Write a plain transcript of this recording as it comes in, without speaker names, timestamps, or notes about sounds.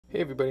Hey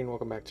everybody, and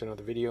welcome back to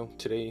another video.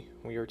 Today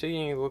we are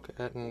taking a look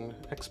at an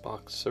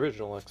Xbox,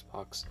 original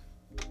Xbox.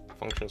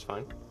 Functions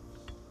fine.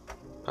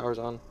 Power's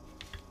on.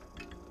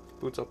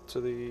 Boots up to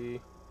the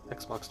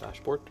Xbox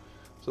dashboard.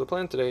 So the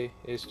plan today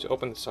is to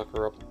open the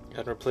sucker up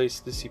and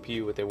replace the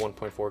CPU with a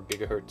 1.4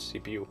 gigahertz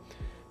CPU.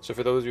 So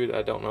for those of you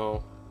that don't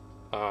know,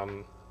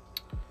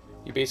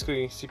 you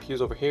basically,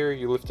 CPU's over here,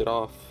 you lift it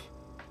off,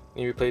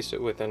 and you replace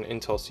it with an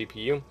Intel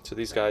CPU. So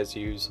these guys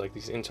use like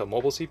these Intel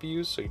mobile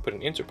CPUs, so you put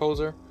an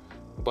interposer,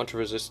 a bunch of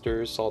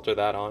resistors, solder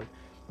that on,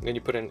 and then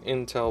you put an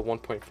Intel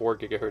 1.4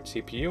 gigahertz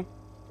CPU.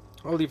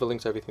 I'll leave a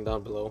link to everything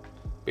down below,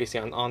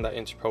 basically on that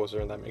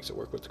interposer, and that makes it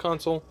work with the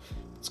console.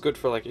 It's good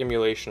for like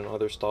emulation and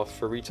other stuff.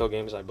 For retail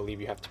games, I believe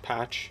you have to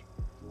patch,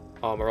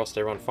 or else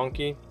they run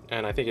funky,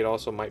 and I think it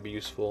also might be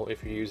useful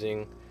if you're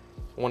using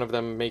one of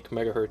them make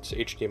megahertz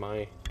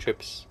HDMI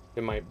chips.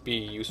 It might be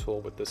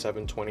useful with the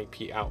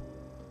 720p out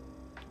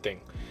thing.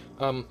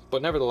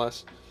 But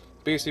nevertheless,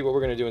 basically what we're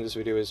going to do in this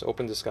video is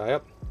open this guy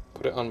up,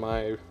 put it on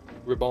my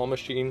Reball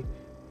machine,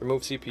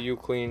 remove CPU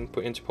clean,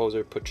 put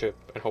interposer, put chip,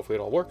 and hopefully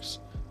it all works.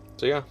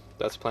 So yeah,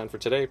 that's the plan for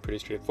today, pretty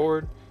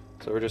straightforward.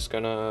 So we're just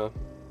gonna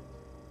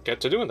get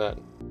to doing that.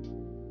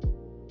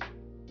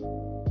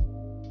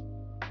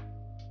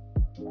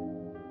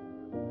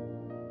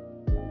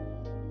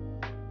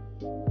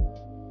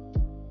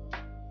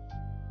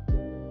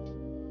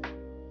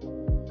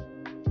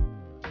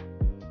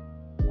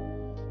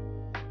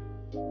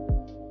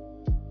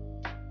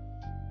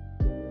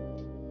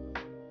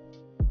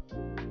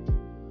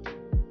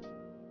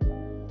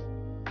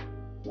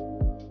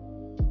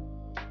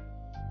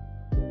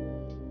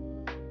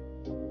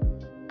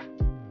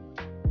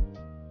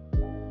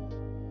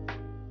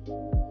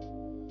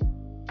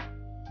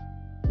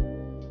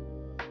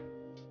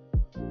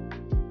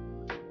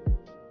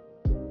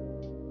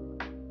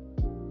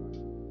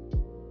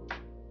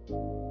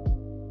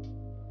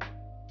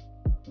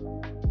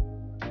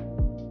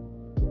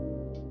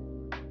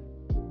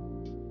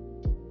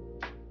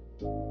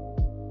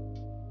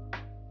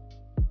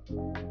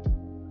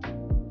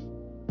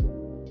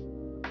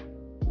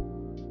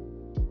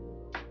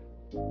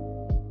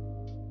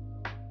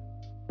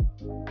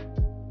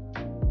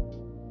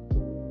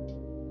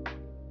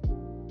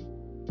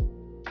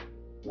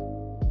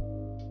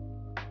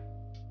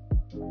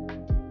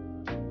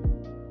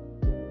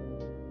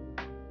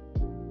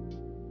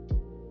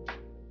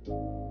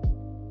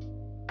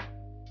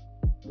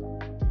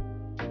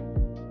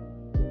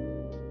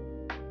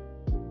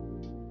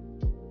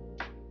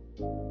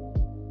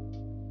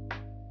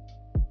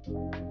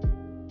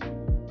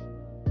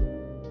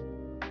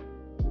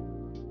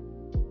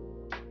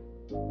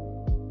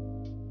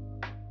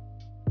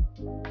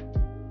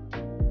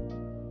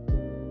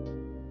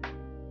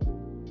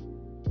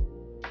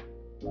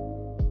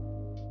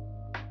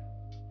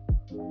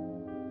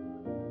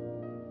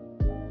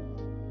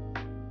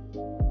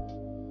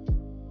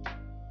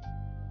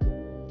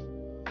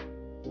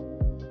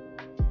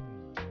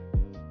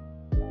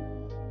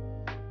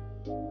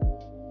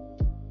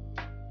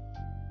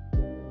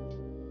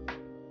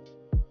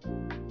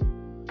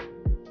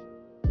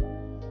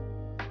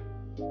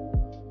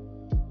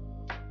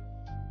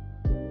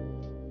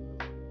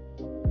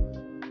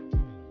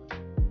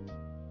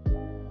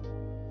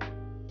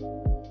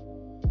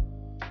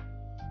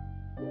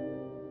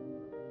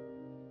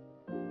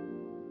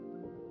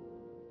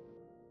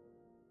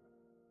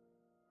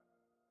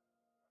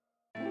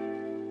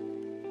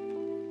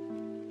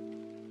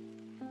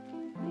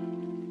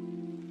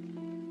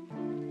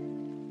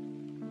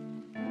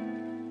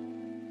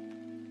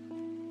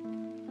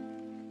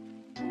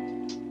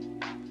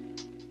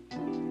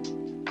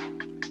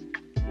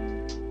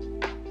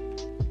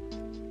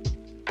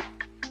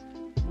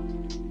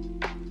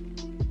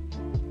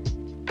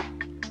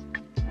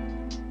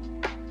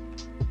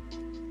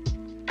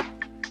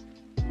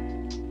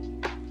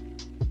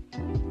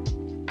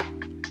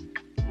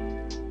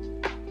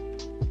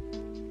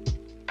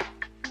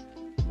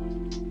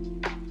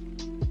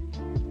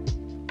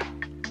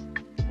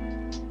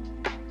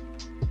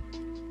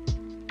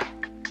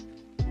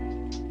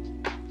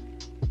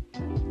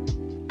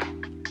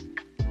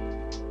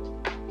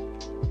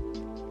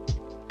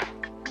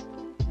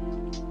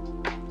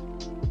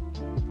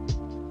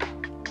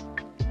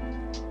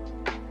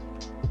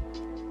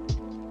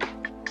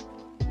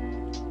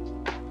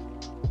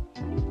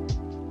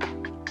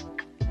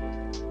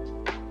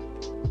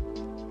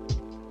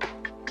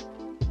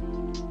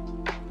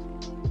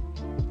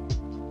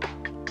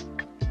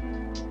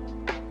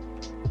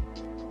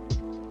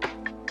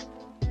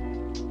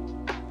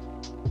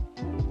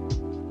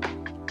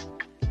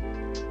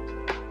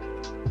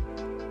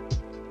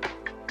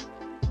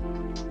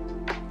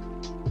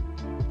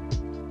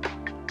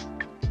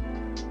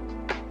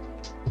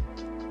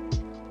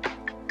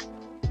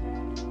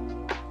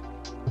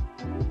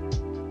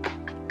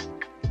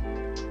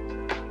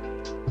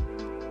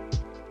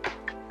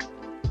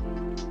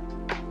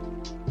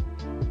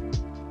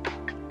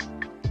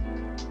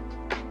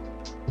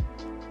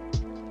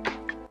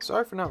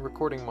 Sorry for not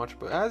recording much,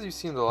 but as you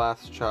see in the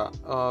last shot,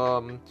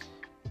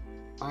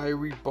 I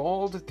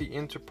reballed the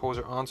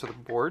interposer onto the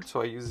board,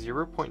 so I used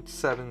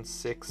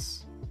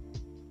 0.76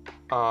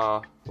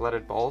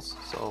 leaded balls,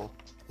 so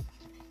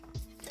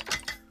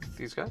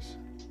these guys.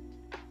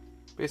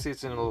 Basically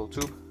it's in a little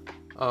tube.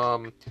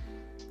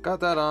 Got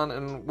that on,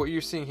 and what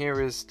you're seeing here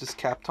is this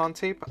Kapton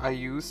tape I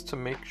used to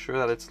make sure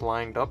that it's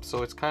lined up,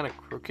 so it's kind of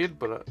crooked,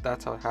 but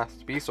that's how it has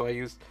to be. So I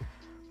used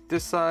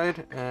this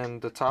side and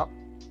the top,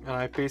 and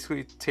I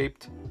basically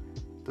taped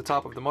the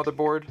top of the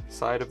motherboard,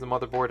 side of the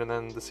motherboard, and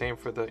then the same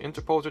for the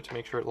interposer to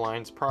make sure it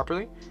lines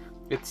properly.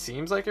 It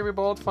seems like it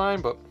reballed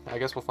fine, but I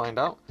guess we'll find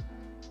out.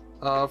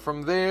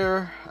 From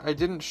there, I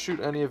didn't shoot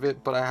any of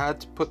it, but I had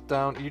to put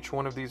down each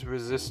one of these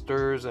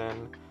resistors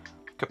and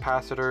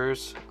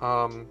capacitors.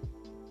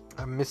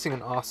 I'm missing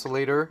an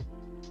oscillator,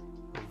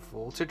 a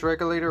voltage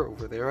regulator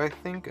over there, I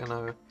think,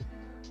 and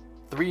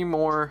 3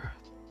 more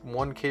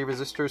 1K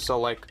resistors. So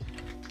like,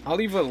 I'll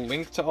leave a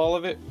link to all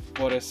of it,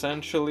 but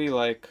essentially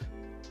like,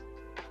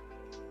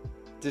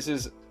 this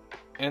is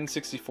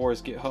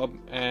N64's GitHub,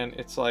 and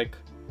it's like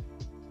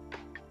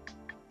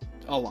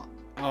a lot.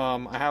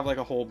 I have like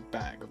a whole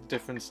bag of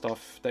different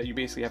stuff that you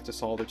basically have to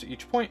solder to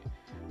each point.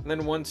 And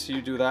then once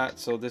you do that,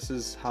 so this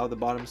is how the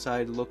bottom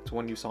side looked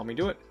when you saw me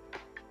do it.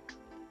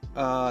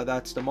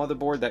 That's the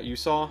motherboard that you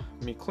saw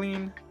me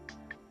clean.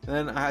 And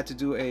then I had to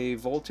do a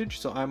voltage,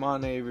 so I'm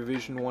on a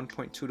revision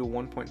 1.2 to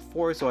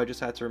 1.4, so I just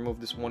had to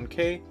remove this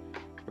 1K,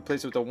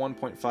 replace it with a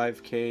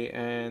 1.5K,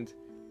 and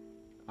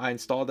I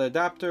installed the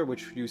adapter,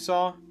 which you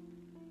saw.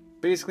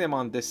 Basically, I'm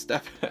on this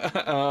step.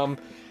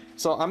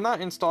 So I'm not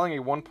installing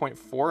a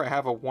 1.4, I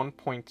have a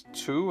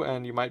 1.2,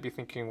 and you might be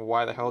thinking,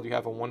 why the hell do you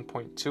have a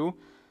 1.2?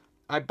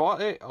 I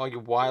bought it a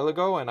while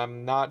ago, and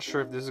I'm not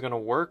sure if this is going to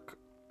work,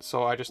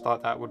 so I just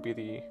thought that would be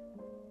the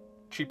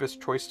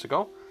cheapest choice to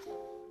go.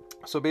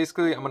 So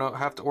basically, I'm going to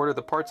have to order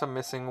the parts I'm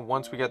missing.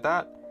 Once we get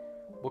that,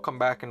 we'll come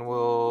back and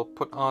we'll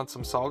put on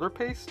some solder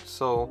paste.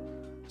 So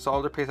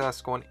solder paste has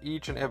to go on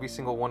each and every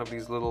single one of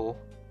these little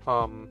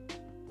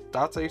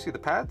dots that you see, the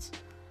pads.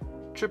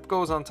 Chip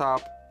goes on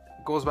top,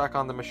 goes back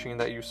on the machine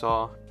that you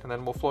saw, and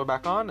then we'll floor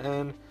back on,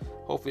 and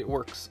hopefully it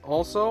works.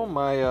 Also,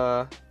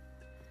 my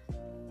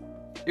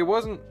it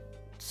wasn't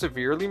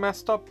severely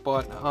messed up,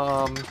 but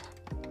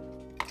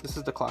this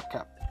is the clock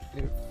cap.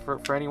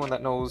 For anyone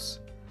that knows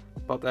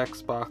about the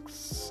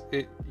Xbox,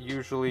 it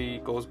usually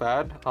goes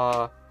bad.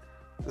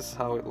 This is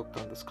how it looked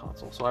on this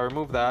console. So I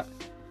removed that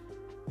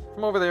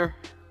from over there,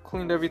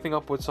 cleaned everything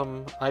up with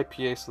some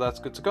IPA, so that's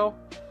good to go.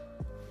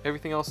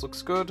 Everything else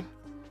looks good.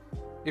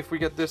 If we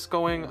get this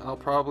going, I'll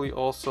probably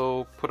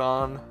also put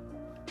on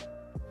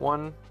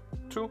 1,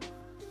 2,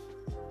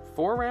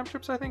 4 RAM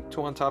chips, I think.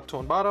 2 on top, 2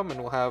 on bottom, and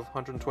we'll have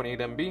 128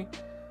 MB.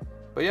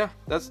 But yeah,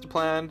 that's the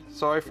plan.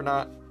 Sorry for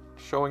not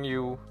showing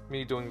you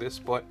me doing this,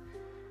 but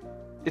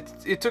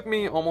it took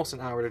me almost an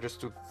hour to just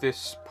do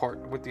this part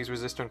with these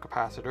resistor and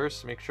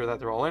capacitors to make sure that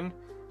they're all in.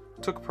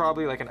 It took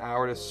probably like an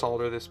hour to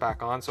solder this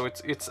back on, so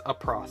it's a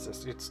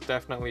process. It's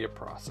definitely a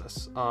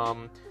process.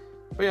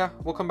 But yeah,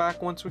 we'll come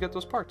back once we get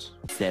those parts.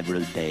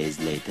 Several days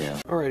later.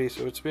 Alrighty,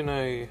 so it's been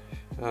a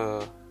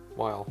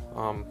while,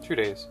 2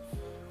 days.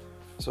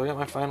 So I got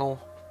my final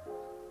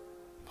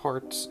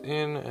parts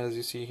in. As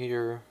you see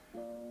here,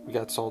 we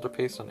got solder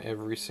paste on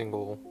every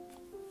single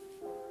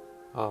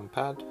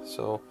pad.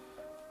 So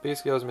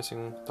basically I was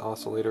missing the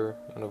oscillator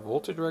and a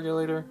voltage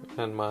regulator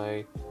and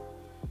my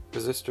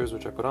resistors,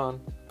 which I put on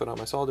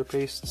my solder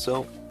paste.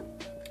 So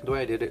the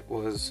way I did it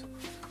was,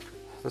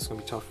 this is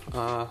gonna be tough.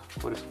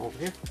 What is over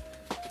here?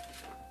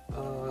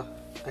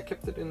 I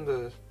kept it in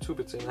the tube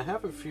it's in. I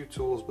have a few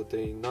tools, but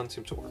none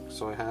seem to work.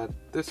 So I had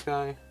this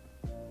guy,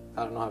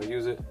 I don't know how to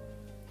use it,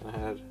 and I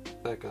had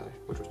that guy,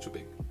 which was too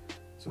big.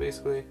 So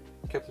basically,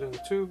 kept it in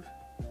the tube,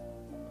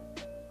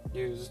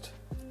 used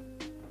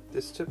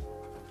this tip,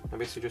 I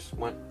basically just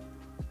went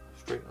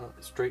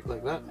straight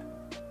like that,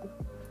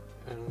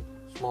 and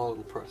small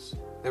little press,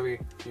 every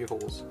few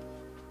holes,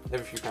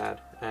 every few pad,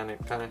 and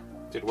it kind of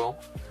did well.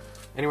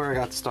 Anywhere I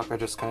got stuck, I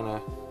just kind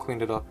of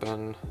cleaned it up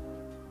and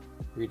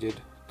redid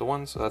the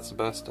one, so that's the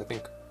best. I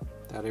think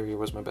that area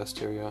was my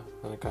best area,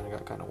 and it kind of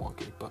got kind of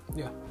wonky, but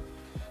yeah.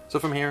 So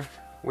from here,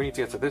 we need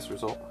to get to this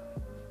result,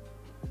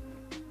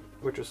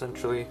 which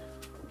essentially,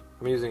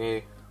 I'm using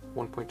a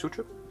 1.2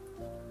 chip,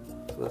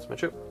 so that's my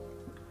chip.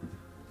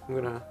 I'm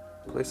gonna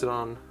place it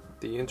on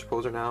the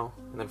interposer now,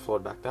 and then floor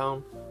it back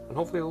down, and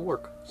hopefully it'll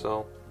work.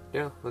 So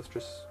yeah, let's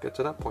just get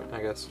to that point,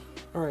 I guess.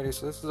 Alrighty,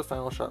 so this is the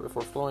final shot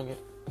before flowing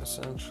it.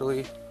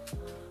 Essentially,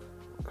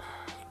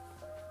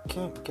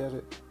 can't get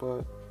it,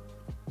 but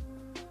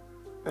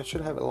I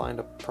should have it lined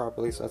up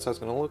properly, so that's how it's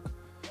gonna look.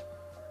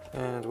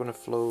 And when it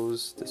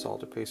flows, this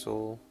solder paste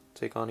will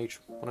take on each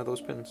one of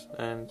those pins,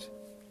 and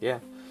yeah,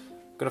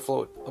 I'm gonna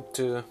flow it up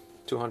to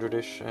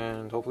 200-ish,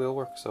 and hopefully it'll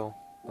work. So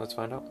let's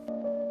find out.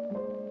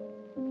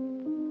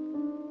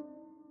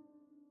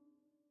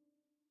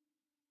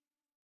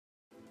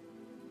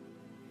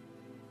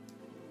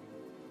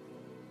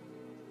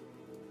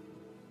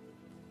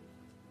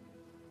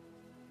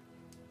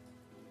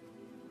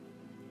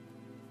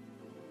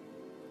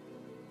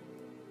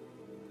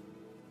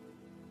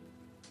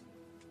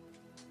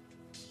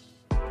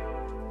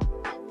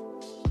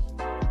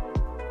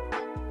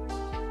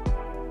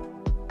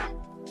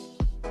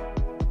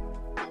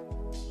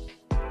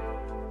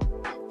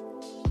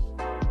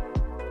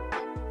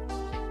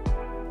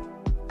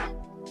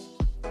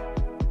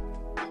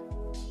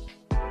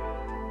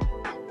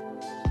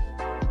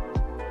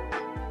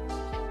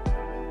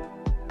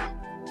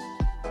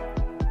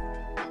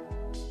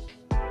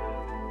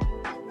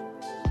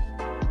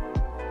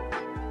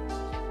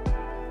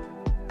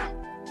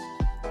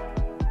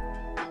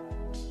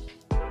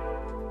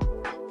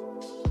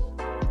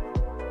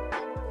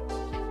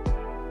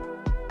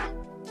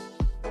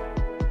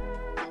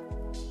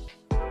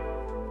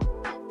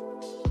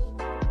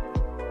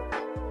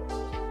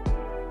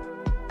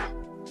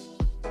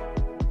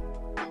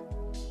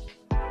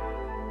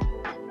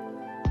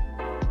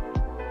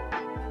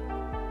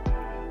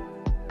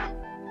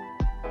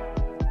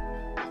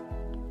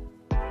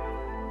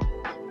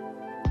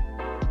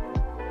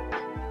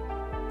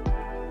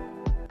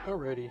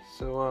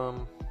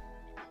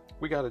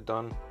 we got it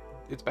done.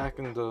 It's back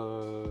in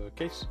the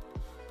case.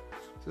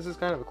 This is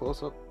kind of a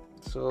close-up,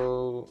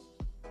 so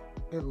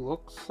it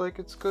looks like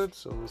it's good.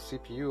 So the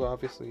CPU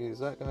obviously is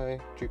that guy,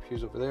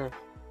 GPU's over there.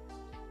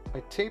 I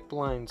taped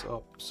lines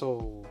up,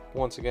 so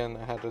once again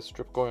I had a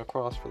strip going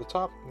across for the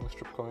top and a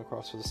strip going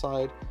across for the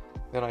side.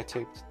 Then I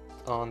taped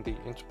on the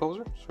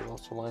interposer, so it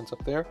also lines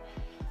up there.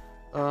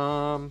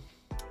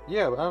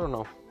 Yeah, but I don't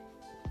know.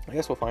 I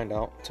guess we'll find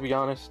out. To be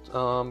honest,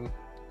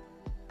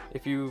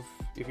 if you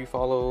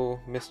follow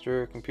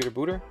Mr.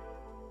 ComputerBooter,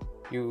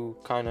 you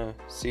kind of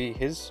see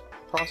his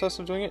process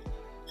of doing it.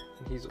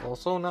 He's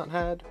also not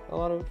had a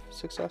lot of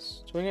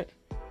success doing it,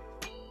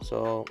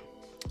 so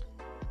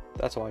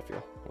that's how I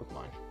feel with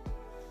mine.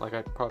 Like,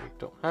 I probably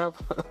don't have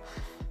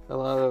a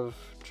lot of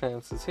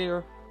chances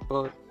here,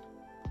 but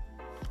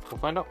we'll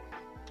find out.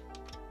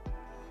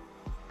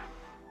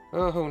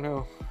 Oh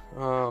no.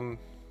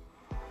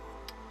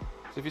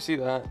 So if you see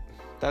that,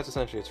 that's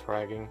essentially its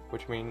fragging,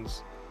 which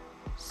means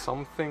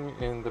something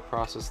in the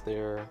process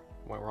there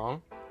went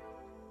wrong.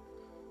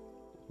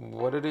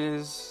 What it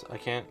is, I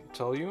can't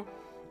tell you.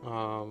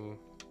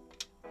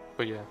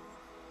 But yeah,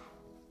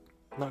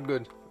 not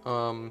good.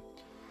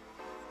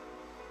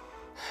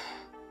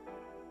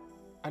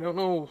 I don't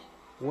know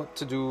what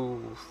to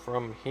do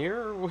from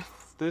here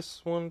with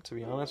this one, to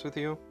be honest with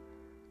you.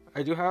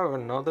 I do have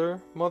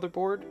another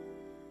motherboard,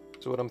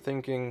 so what I'm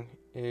thinking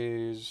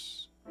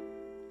is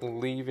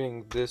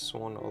leaving this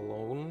one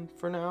alone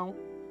for now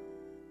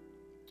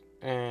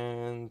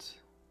and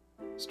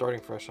starting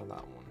fresh on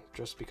that one,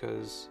 just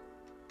because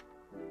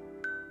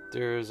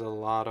there's a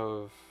lot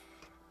of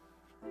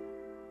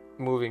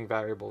moving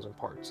variables and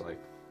parts. Like,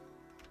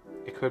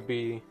 it could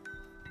be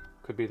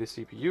the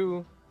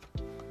CPU,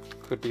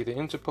 could be the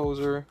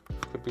interposer,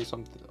 could be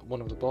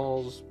one of the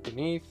balls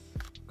beneath,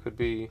 could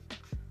be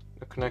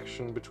a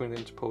connection between the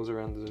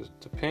interposer and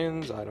the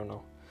pins, I don't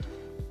know.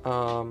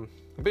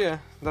 But yeah,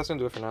 that's gonna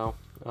do it for now.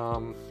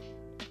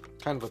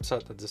 Kind of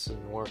upset that this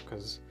didn't work,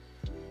 because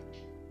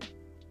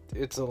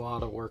it's a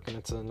lot of work and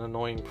it's an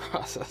annoying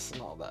process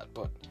and all that,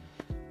 but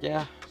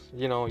yeah,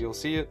 you know, you'll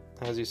see it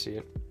as you see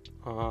it.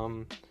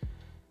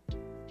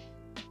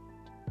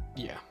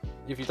 Yeah,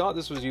 if you thought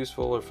this was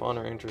useful or fun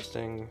or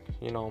interesting,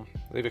 you know,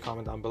 leave a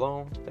comment down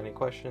below. Any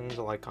questions,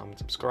 like, comment,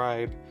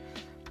 subscribe.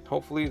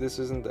 Hopefully this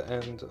isn't the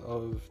end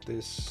of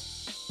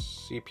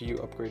this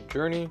CPU upgrade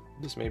journey.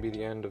 This may be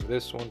the end of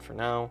this one for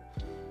now,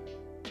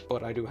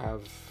 but I do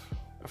have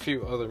a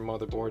few other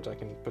motherboards I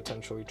can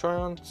potentially try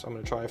on, so I'm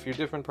going to try a few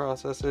different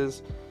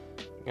processes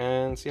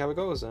and see how it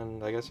goes,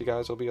 and I guess you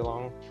guys will be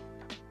along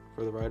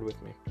for the ride with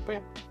me. But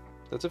yeah,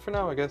 that's it for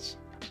now, I guess.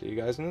 See you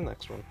guys in the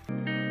next one.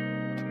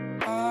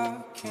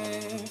 I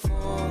can't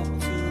fall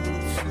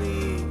to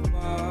sleep,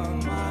 my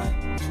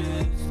mind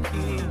just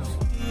keeps